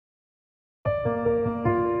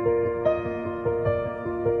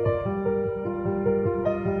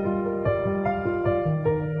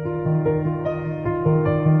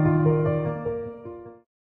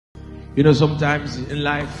You know, sometimes in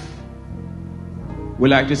life, we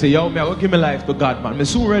like to say, yo, me, I will give my life to God, man. I'm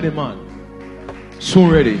soon ready, man. Soon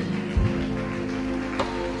ready.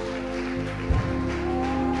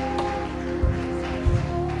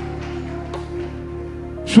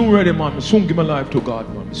 Soon ready, man. I'm soon give my life to God,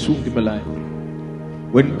 man. I'm soon give my life.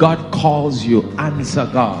 When God calls you, answer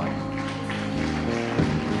God.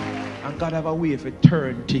 And God have a way to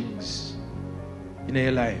turn things in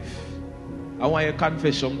your life. I want you to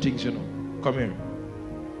confess some things, you know. Come here.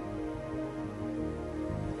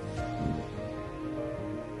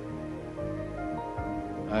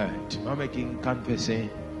 Alright. I'm making confessing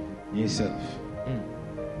yourself.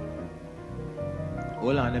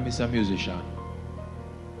 Hold on, let me see a musician.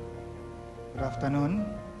 Good afternoon.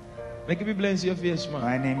 Make me bless your face, man.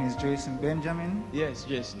 My name is Jason Benjamin. Yes,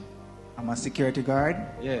 Jason. I'm a security guard.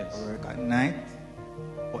 Yes. I work at night.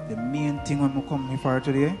 But the main thing when I come here for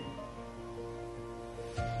today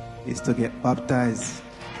is to get baptized.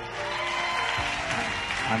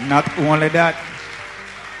 And not only that,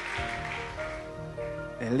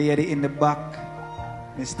 the lady in the back,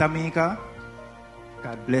 Mr. Mika,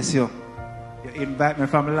 God bless you. You invite me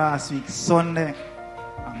from last week, Sunday,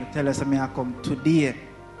 and you tell us I come today.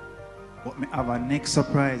 But me have a next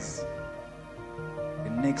surprise.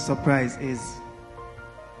 The next surprise is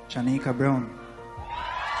Shanika Brown.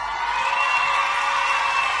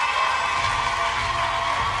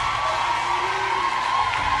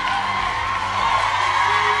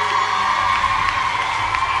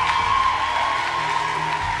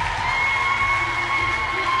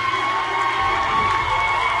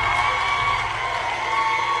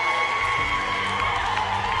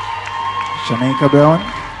 Shanika Brown.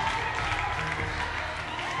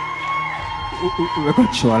 We're going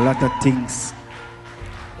to show a lot of things.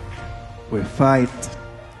 We fight,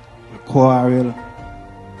 we quarrel,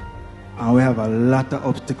 and we have a lot of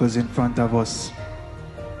obstacles in front of us.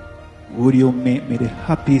 Would you make me the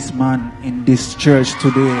happiest man in this church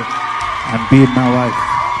today and be my wife?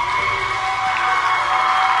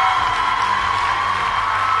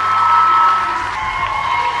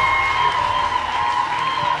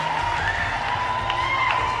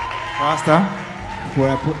 Pastor, before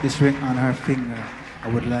I put this ring on her finger, I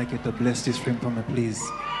would like you to bless this ring for me, please.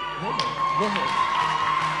 Go ahead.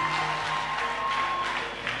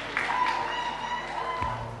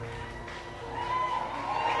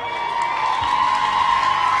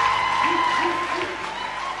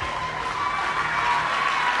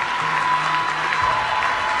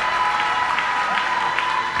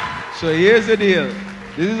 So here's the deal.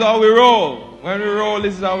 This is how we roll. When we roll,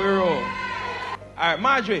 this is how we roll. Alright,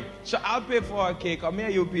 Marjorie, so I'll pay for our cake, or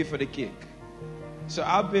may you pay for the cake? So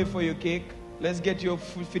I'll pay for your cake. Let's get you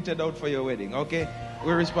fitted out for your wedding, okay?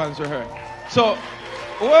 We'll respond to her. So,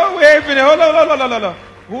 wait a minute, hold on.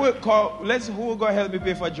 Who will go help me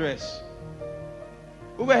pay for dress?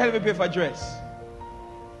 Who will help me pay for dress?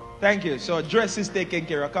 Thank you. So dress is taken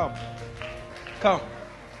care of. Come.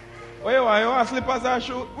 What you want? You want slippers and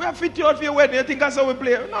shoes? We have fit you out for your wedding. You think that's how we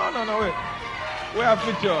play? No, wait. We have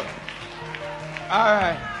fit you out.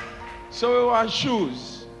 Alright. So we want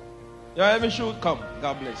shoes. You want any shoes? Come.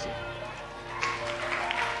 God bless you.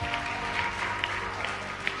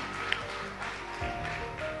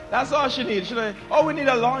 That's all she needs. Oh, we need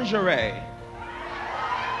a lingerie.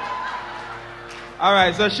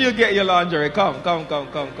 Alright, so she'll get your lingerie. Come.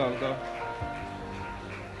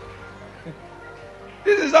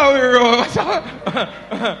 This is how we roll.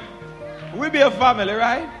 We be a family,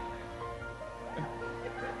 right?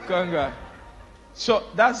 Congrats. So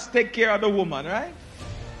that's take care of the woman, right?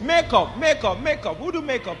 Makeup. Who do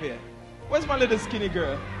makeup here? Where's my little skinny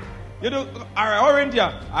girl? You do, alright,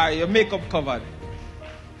 Orindia. Alright, your makeup covered.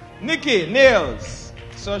 Nikki, nails.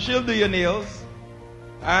 So she'll do your nails.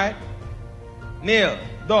 Alright? Nail,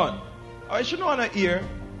 done. Oh, she don't want her ear.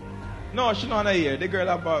 No, she don't want her ear. The girl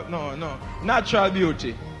about, no. Natural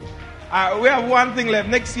beauty. Alright, we have one thing left.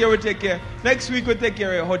 Next week we'll take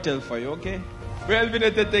care of a hotel for you, okay? We're helping her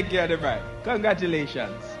to take care of the bride.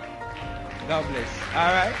 Congratulations. God bless.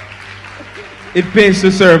 Alright? It pays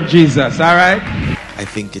to serve Jesus, alright? I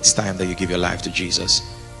think it's time that you give your life to Jesus.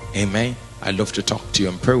 Amen. I'd love to talk to you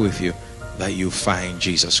and pray with you that you find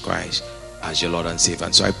Jesus Christ as your Lord and Savior.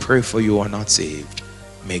 And so I pray for you who are not saved.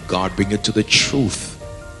 May God bring you to the truth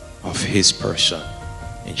of His person.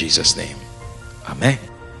 In Jesus' name. Amen.